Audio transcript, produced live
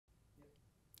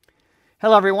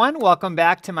Hello everyone, welcome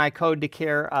back to my Code to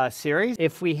Care series.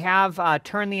 If we have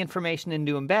turned the information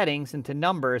into embeddings, into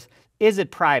numbers, is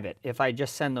it private if I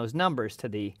just send those numbers to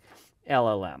the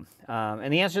LLM?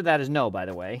 And the answer to that is no, by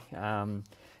the way.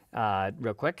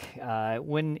 Real quick,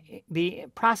 when the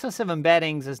process of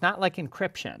embeddings is not like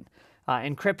encryption.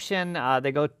 Encryption,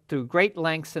 they go through great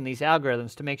lengths in these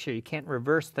algorithms to make sure you can't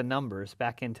reverse the numbers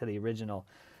back into the original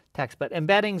text. But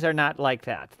embeddings are not like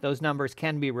that. Those numbers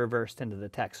can be reversed into the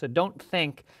text. So don't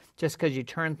think just because you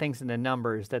turn things into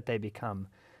numbers that they become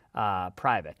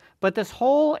private. But this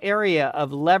whole area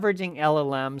of leveraging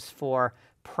LLMs for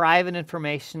private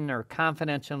information or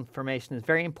confidential information is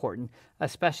very important,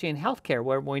 especially in healthcare,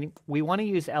 where we want to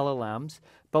use LLMs,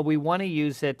 but we want to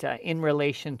use it in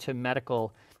relation to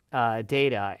medical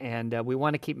data. And we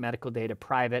want to keep medical data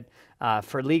private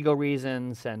for legal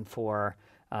reasons and for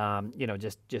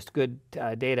just good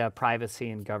data privacy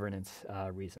and governance reasons.